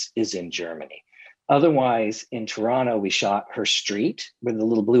in Germany. Otherwise, in Toronto, we shot her street where the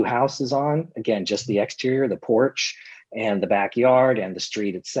little blue house is on. Again, just the exterior, the porch, and the backyard, and the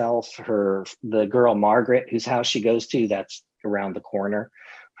street itself. The girl Margaret, whose house she goes to, that's around the corner.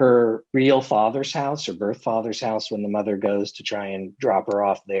 Her real father's house, her birth father's house, when the mother goes to try and drop her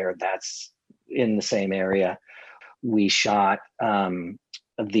off there, that's in the same area. We shot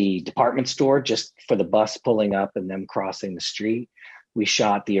the department store just for the bus pulling up and them crossing the street. We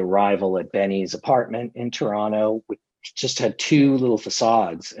shot the arrival at Benny's apartment in Toronto, which just had 2 little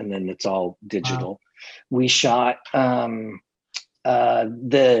facades, and then it's all digital. Wow. We shot the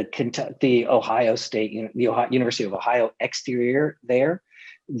Ohio State, the University of Ohio exterior there.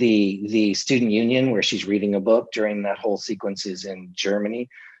 The student union where she's reading a book during that whole sequence is in Germany.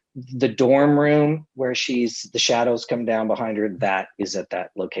 The dorm room where the shadows come down behind her, that is at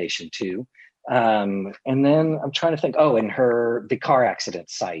that location too. And then I'm trying to think, and the car accident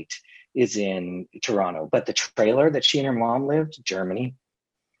site is in Toronto, but the trailer that she and her mom lived, Germany.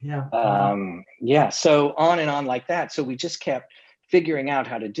 Yeah. So on and on like that. So we just kept figuring out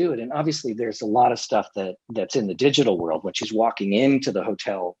how to do it. And obviously there's a lot of stuff that's in the digital world. When she's walking into the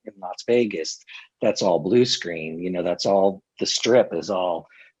hotel in Las Vegas, that's all blue screen, that's all, the strip is all,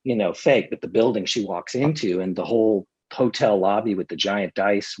 fake, but the building she walks into and the whole hotel lobby with the giant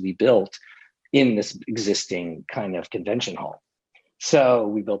dice we built in this existing kind of convention hall. So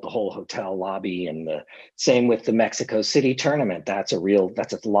we built the whole hotel lobby, and the same with the Mexico City tournament. That's a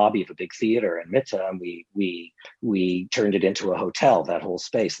lobby of a big theater in Mitte, and we turned it into a hotel, that whole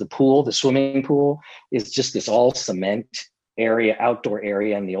space. The pool, the swimming pool, is just this all cement area, outdoor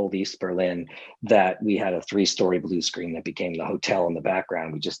area in the old East Berlin, that we had a 3-story blue screen that became the hotel in the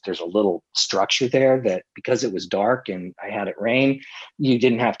background. There's a little structure there that, because it was dark and I had it rain, you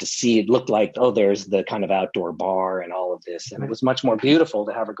didn't have to see. It looked like, there's the kind of outdoor bar and all of this. And it was much more beautiful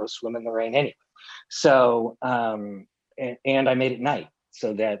to have her go swim in the rain anyway. So, and I made it night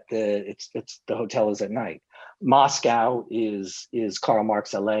so that the hotel is at night. Moscow is Karl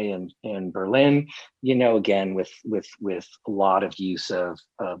Marx LA in Berlin, again, with a lot of use of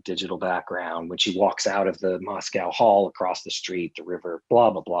digital background. When she walks out of the Moscow Hall, across the street, the river,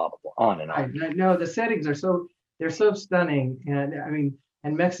 blah, blah, blah, blah, blah, on and on. No, the settings are they're so stunning. And I mean,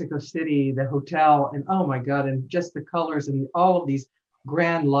 and Mexico City, the hotel, and oh my God, and just the colors and all of these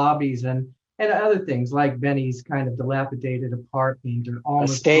grand lobbies and other things like Benny's kind of dilapidated apartment or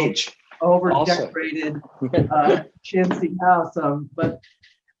almost a stage. Over-decorated chintzy house. But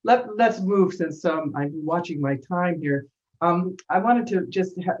let's move, since I'm watching my time here. I wanted to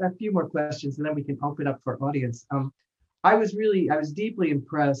just have a few more questions, and then we can open up for audience. I was deeply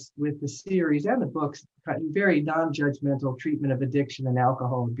impressed with the series and the books, very non-judgmental treatment of addiction and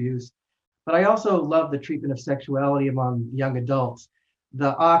alcohol abuse. But I also love the treatment of sexuality among young adults,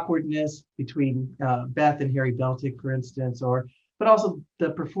 the awkwardness between Beth and Harry Beltic, for instance, but also the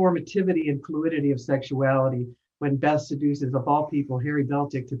performativity and fluidity of sexuality when Beth seduces, of all people, Harry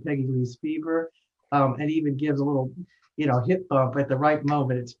Beltic to Peggy Lee's Fever, and even gives a little, hip bump at the right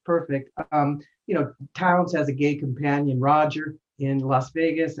moment. It's perfect. Townes has a gay companion, Roger, in Las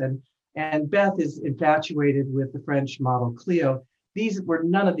Vegas, and Beth is infatuated with the French model Cleo.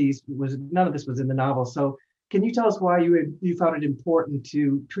 None of this was in the novel. So can you tell us why you found it important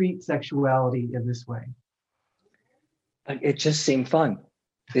to treat sexuality in this way? It just seemed fun.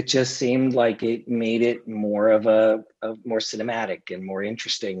 It just seemed like it made it more of a more cinematic and more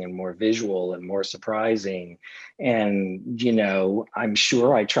interesting and more visual and more surprising. And, I'm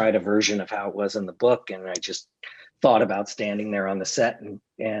sure I tried a version of how it was in the book, and I just thought about standing there on the set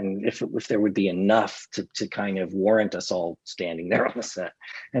and if there would be enough to kind of warrant us all standing there on the set.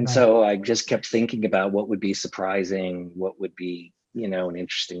 And right. So I just kept thinking about what would be surprising, what would be, an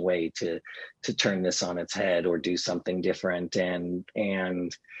interesting way to turn this on its head or do something different. And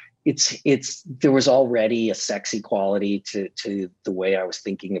there was already a sexy quality to the way I was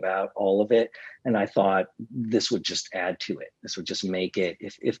thinking about all of it. And I thought this would just add to it. This would just make it,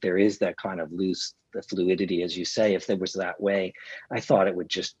 if there is that kind of the fluidity, as you say, if there was that way, I thought it would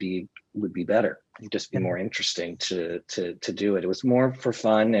be better. It'd just be more interesting to do it. It was more for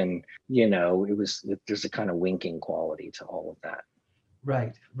fun. And, there's a kind of winking quality to all of that.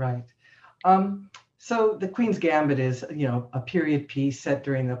 Right. So The Queen's Gambit is, a period piece set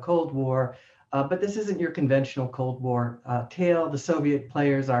during the Cold War, but this isn't your conventional Cold War tale. The Soviet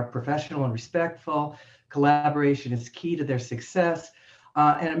players are professional and respectful. Collaboration is key to their success,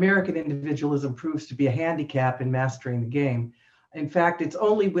 and American individualism proves to be a handicap in mastering the game. In fact, it's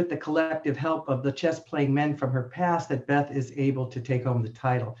only with the collective help of the chess-playing men from her past that Beth is able to take home the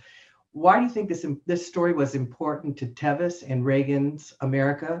title. why do you think this story was important to Tevis and Reagan's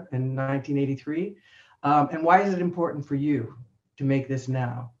America in 1983? And why is it important for you to make this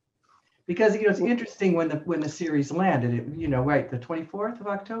now? Because, it's interesting when the series landed, right, the 24th of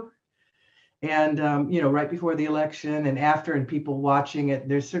October. And, right before the election and after, and people watching it,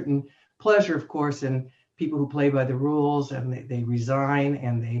 there's certain pleasure, of course, in people who play by the rules, and they resign,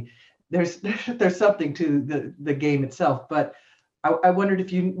 and there's something to the game itself. But I wondered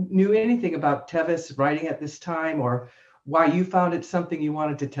if you knew anything about Tevis writing at this time, or why you found it something you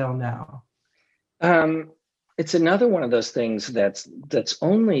wanted to tell now. It's another one of those things that's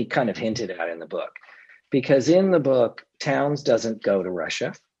only kind of hinted at in the book, because in the book, Townes doesn't go to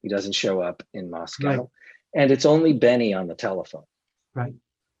Russia. He doesn't show up in Moscow, right. And it's only Benny on the telephone. Right.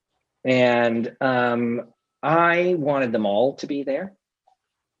 And I wanted them all to be there,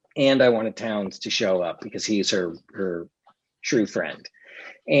 and I wanted Townes to show up because he's her true friend.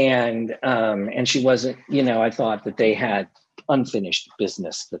 And she wasn't. I thought that they had unfinished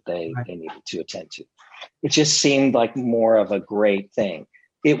business that they needed to attend to. It just seemed like more of a great thing.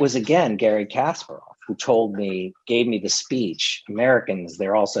 It was, again, Garry Kasparov who gave me the speech. Americans,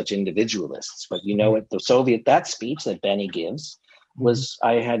 they're all such individualists, but that speech that Benny gives was,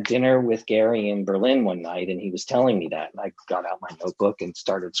 I had dinner with Garry in Berlin one night, and he was telling me that, and I got out my notebook and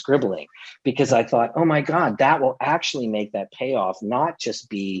started scribbling, because I thought, oh my God, that will actually make that payoff not just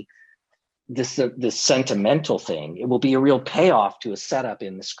be this sentimental thing. It will be a real payoff to a setup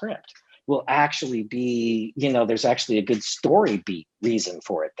in the script. Will actually be, there's actually a good story beat reason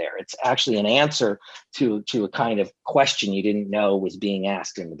for it there. It's actually an answer to a kind of question you didn't know was being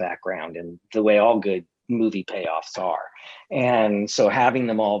asked in the background, and the way all good movie payoffs are. And so having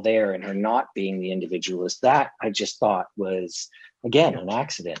them all there and her not being the individualist, that I just thought was, again, an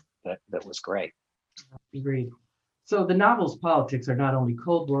accident that was great. Agreed. So the novel's politics are not only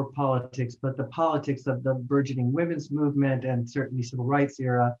Cold War politics, but the politics of the burgeoning women's movement and certainly civil rights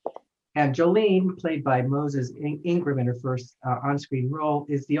era. And Jolene, played by Moses Ingram in her first on-screen role,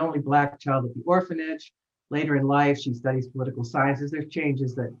 is the only Black child at the orphanage. Later in life, she studies political sciences. There's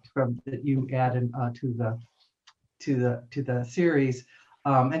changes that you add to the series,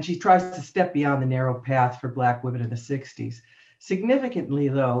 and she tries to step beyond the narrow path for Black women in the 60s. Significantly,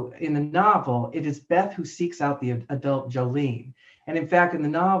 though, in the novel, it is Beth who seeks out the adult Jolene, and in fact, in the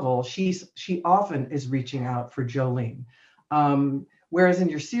novel, she often is reaching out for Jolene. Whereas in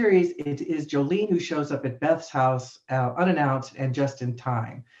your series, it is Jolene who shows up at Beth's house unannounced and just in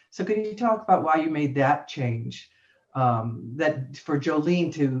time. So could you talk about why you made that change, that for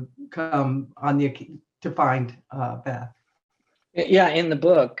Jolene to come to find Beth? Yeah, in the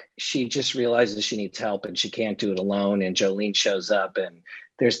book, she just realizes she needs help and she can't do it alone. And Jolene shows up, and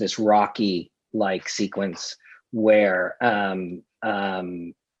there's this Rocky-like sequence where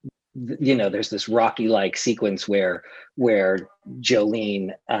there's this Rocky-like sequence where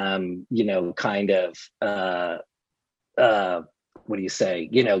Jolene, what do you say?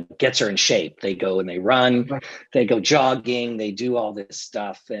 Gets her in shape. They go and they run, they go jogging, they do all this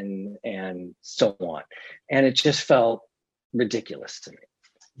stuff and so on. And it just felt ridiculous to me.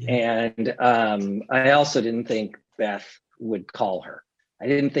 Yeah. And I also didn't think Beth would call her. I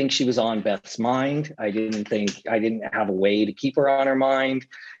didn't think she was on Beth's mind. I didn't have a way to keep her on her mind.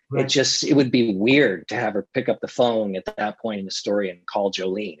 Right. It would be weird to have her pick up the phone at that point in the story and call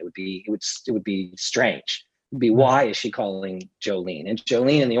Jolene. It would be strange. It would be, why is she calling Jolene? And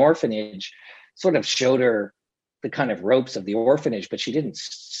Jolene in the orphanage sort of showed her the kind of ropes of the orphanage, but she didn't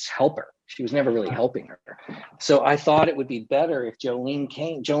help her. She was never really helping her. So I thought it would be better if Jolene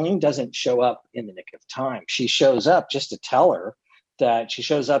came. Jolene doesn't show up in the nick of time. She shows up just to tell her that she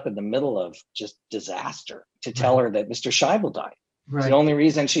shows up in the middle of just disaster to tell her that Mr. Scheibel died. Right. The only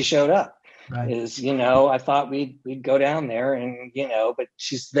reason she showed up is, I thought we'd go down there and, but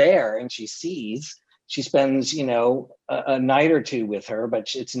she's there and she sees, she spends, a night or two with her, but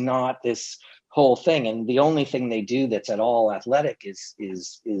it's not this whole thing. And the only thing they do that's at all athletic is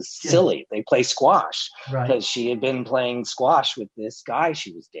silly. They play squash because she had been playing squash with this guy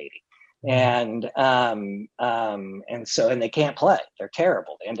she was dating. And they can't play. They're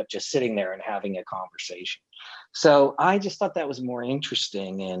terrible. They end up just sitting there and having a conversation. So I just thought that was more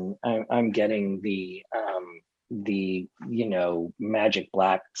interesting, and I'm getting the magic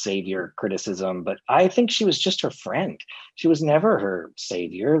Black savior criticism, but I think she was just her friend. She was never her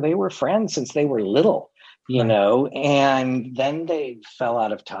savior. They were friends since they were little, and then they fell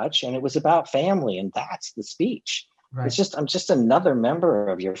out of touch, and it was about family, and that's the speech. Right. It's just, I'm just another member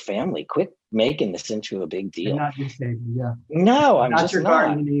of your family. Quit making this into a big deal. And not your savior, yeah. No, I'm not just your not.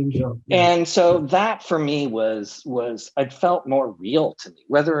 guardian angel. Yeah. And so that for me was it felt more real to me,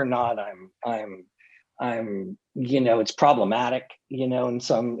 whether or not I'm it's problematic, in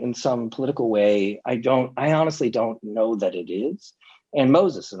some political way. I honestly don't know that it is. And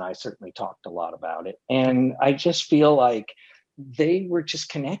Moses and I certainly talked a lot about it. And I just feel like they were just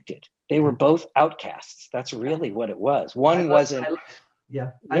connected. They were both outcasts. That's really what it was. One wasn't.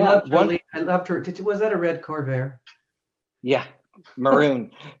 I loved her. Was that a red Corvair? Yeah.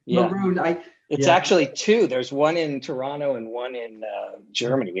 Maroon. Yeah. Maroon. It's actually two. There's one in Toronto and one in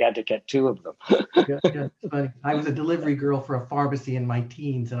Germany. We had to get two of them. Yeah, it's funny. I was a delivery girl for a pharmacy in my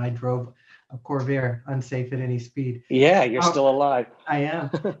teens, and I drove a Corvair, unsafe at any speed. Yeah, you're still alive. I am.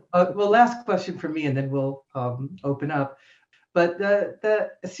 Well, last question for me, and then we'll open up. But the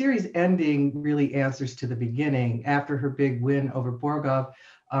series ending really answers to the beginning. After her big win over Borgov,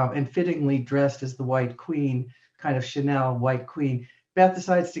 and fittingly dressed as the White Queen, kind of Chanel White Queen, Beth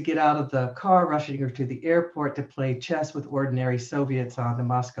decides to get out of the car, rushing her to the airport to play chess with ordinary Soviets on the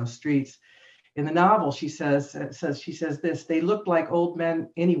Moscow streets. In the novel, she says this: they looked like old men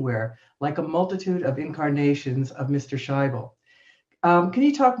anywhere, like a multitude of incarnations of Mr. Scheibel. Can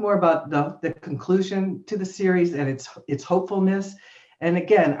you talk more about the conclusion to the series and its hopefulness? And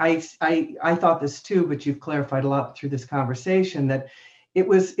again, I thought this too, but you've clarified a lot through this conversation that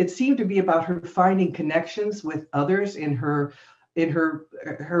it seemed to be about her finding connections with others in her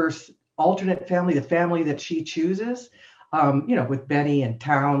alternate family, the family that she chooses, with Benny and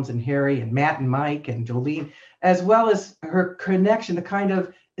Towns and Harry and Matt and Mike and Jolene, as well as her connection, the kind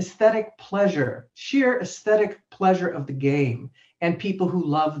of sheer aesthetic pleasure of the game and people who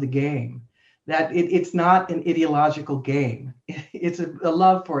love the game. That it's not an ideological game. It's a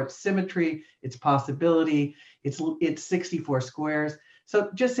love for its symmetry, its possibility, its 64 squares.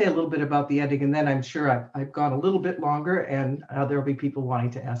 So just say a little bit about the ending, and then I'm sure I've gone a little bit longer, and there'll be people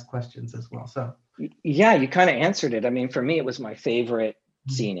wanting to ask questions as well. So yeah, you kind of answered it. I mean, for me, it was my favorite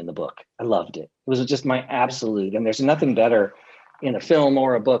scene in the book. I loved it. It was just my absolute, and there's nothing better in a film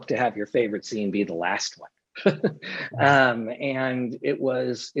or a book to have your favorite scene be the last one. And it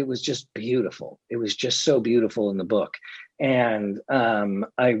was just beautiful. It was just so beautiful in the book. And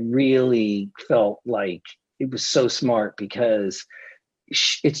I really felt like it was so smart because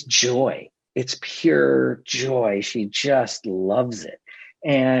it's joy. It's pure joy. She just loves it.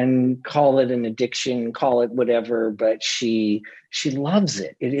 And call it an addiction, call it whatever, but she loves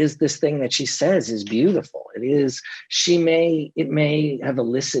it. It is this thing that she says is beautiful. It may have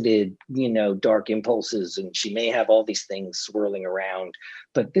elicited, dark impulses, and she may have all these things swirling around,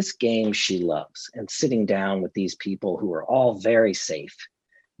 but this game she loves, and sitting down with these people who are all very safe,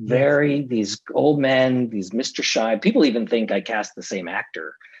 these old men, these Mr. Shy. People even think I cast the same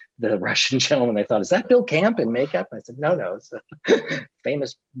actor, the Russian gentleman. I thought, is that Bill Camp in makeup? I said, no, it's a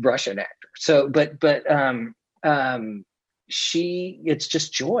famous Russian actor. So, but it's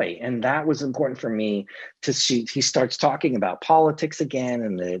just joy. And that was important for me he starts talking about politics again.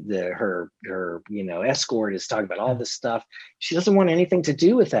 And her escort is talking about all this stuff. She doesn't want anything to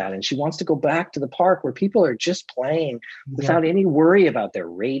do with that. And she wants to go back to the park where people are just playing without any worry about their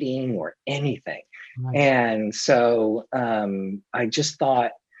rating or anything. Right. And so I just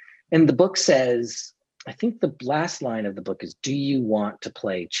thought, and the book says, I think the last line of the book is, do you want to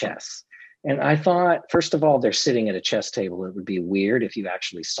play chess? And I thought, first of all, they're sitting at a chess table. It would be weird if you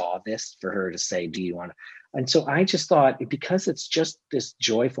actually saw this for her to say, do you want to? And so I just thought, because it's just this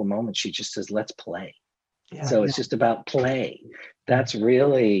joyful moment, she just says, let's play. Yeah, so it's just about play. That's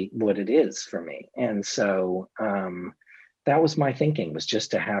really what it is for me. And so that was my thinking, was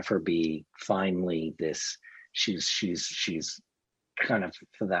just to have her be finally this, she's kind of,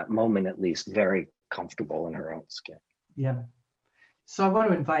 for that moment at least, very comfortable in her own skin. Yeah. So I want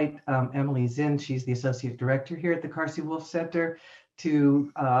to invite Emily Zinn. She's the Associate Director here at the Carsey Wolf Center to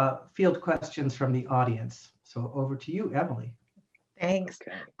field questions from the audience. So over to you, Emily. Thanks.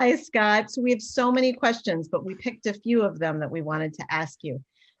 Okay. Hi, Scott. So we have so many questions, but we picked a few of them that we wanted to ask you.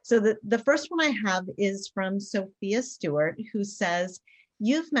 So the first one I have is from Sophia Stewart, who says,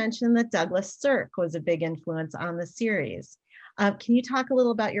 you've mentioned that Douglas Sirk was a big influence on the series. Can you talk a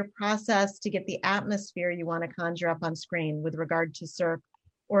little about your process to get the atmosphere you want to conjure up on screen with regard to Sirk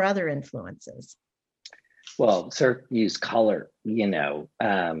or other influences? Well, Sirk used color,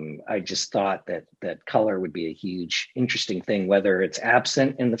 I just thought that color would be a huge, interesting thing, whether it's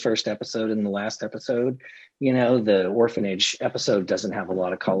absent in the first episode and the last episode. The orphanage episode doesn't have a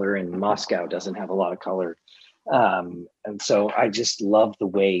lot of color, and Moscow doesn't have a lot of color. And so I just love the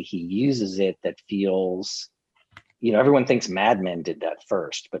way he uses it, that feels everyone thinks Mad Men did that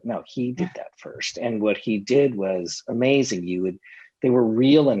first, but no, he did that first. And what he did was amazing. They were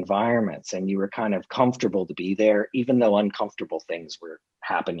real environments, and you were kind of comfortable to be there, even though uncomfortable things were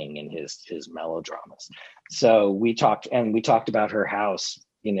happening in his melodramas. So we talked about her house,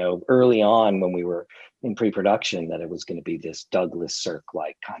 early on when we were in pre-production, that it was going to be this Douglas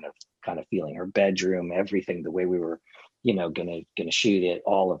Sirk-like kind of feeling. Her bedroom, everything, the way we were, going to shoot it,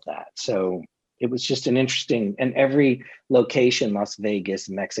 all of that. So it was just an interesting, and every location, Las Vegas,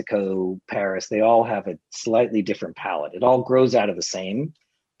 Mexico, Paris, they all have a slightly different palette. It all grows out of the same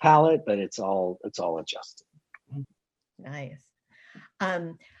palette, but it's all adjusted. Nice.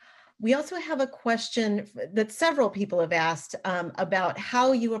 We also have a question that several people have asked about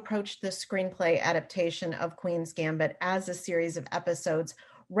how you approach the screenplay adaptation of Queen's Gambit as a series of episodes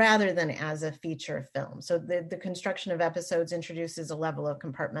rather than as a feature film. So the construction of episodes introduces a level of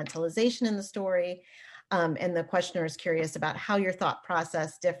compartmentalization in the story. And the questioner is curious about how your thought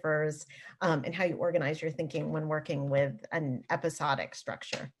process differs and how you organize your thinking when working with an episodic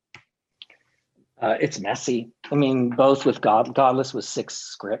structure. It's messy. I mean, both with Godless was 6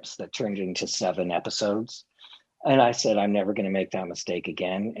 scripts that turned into 7 episodes. And I said, I'm never going to make that mistake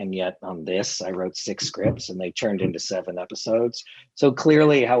again. And yet on this, I wrote 6 scripts and they turned into 7 episodes. So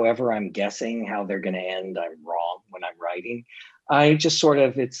clearly, however I'm guessing how they're going to end, I'm wrong when I'm writing. I just sort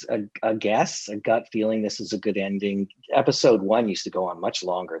of, it's a guess, a gut feeling this is a good ending. Episode 1 used to go on much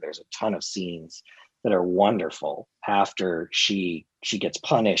longer. There's a ton of scenes that are wonderful after she gets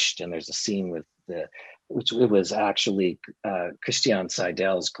punished. And there's a scene with which it was actually Christiane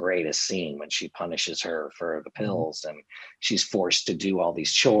Seidel's greatest scene when she punishes her for the pills, and she's forced to do all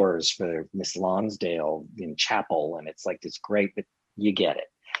these chores for Miss Lonsdale in chapel, and it's like this great, but you get it.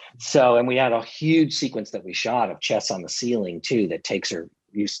 So, and we had a huge sequence that we shot of chess on the ceiling too, that takes her,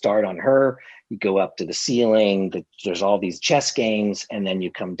 you start on her, you go up to the ceiling, there's all these chess games, and then you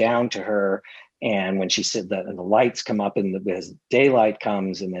come down to her. And when she said that, and the lights come up and as daylight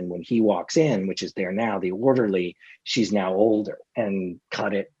comes, and then when he walks in, which is there now, the orderly, she's now older, and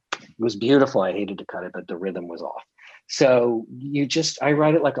cut it. It was beautiful. I hated to cut it, but the rhythm was off. So I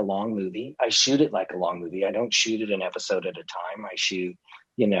write it like a long movie. I shoot it like a long movie. I don't shoot it an episode at a time. I shoot,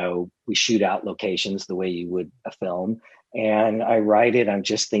 we shoot out locations the way you would a film. And I write it, I'm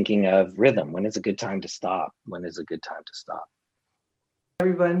just thinking of rhythm. When is a good time to stop? When is a good time to stop?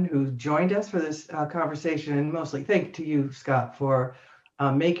 Everyone who joined us for this conversation, and mostly thank to you, Scott, for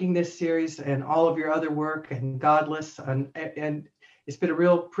making this series and all of your other work and Godless. And it's been a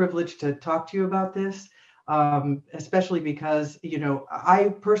real privilege to talk to you about this, especially because,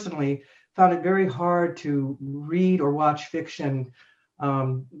 I personally found it very hard to read or watch fiction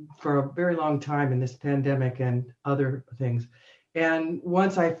for a very long time in this pandemic and other things. And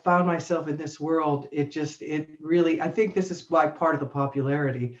once I found myself in this world, it really, I think this is why part of the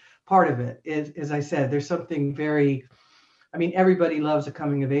popularity, part of it is, as I said, there's something very, everybody loves a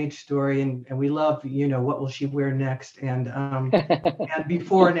coming of age story, and we love, what will she wear next? And and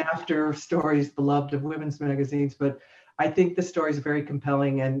before and after stories beloved of women's magazines. But I think the story is very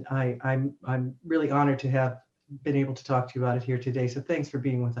compelling, and I'm really honored to have been able to talk to you about it here today. So thanks for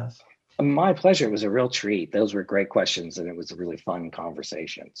being with us. My pleasure. It was a real treat. Those were great questions, and it was a really fun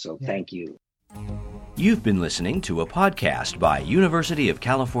conversation. So Thank you. You've been listening to a podcast by University of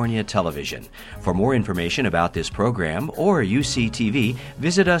California Television. For more information about this program or UCTV,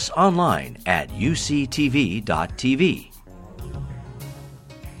 visit us online at uctv.tv.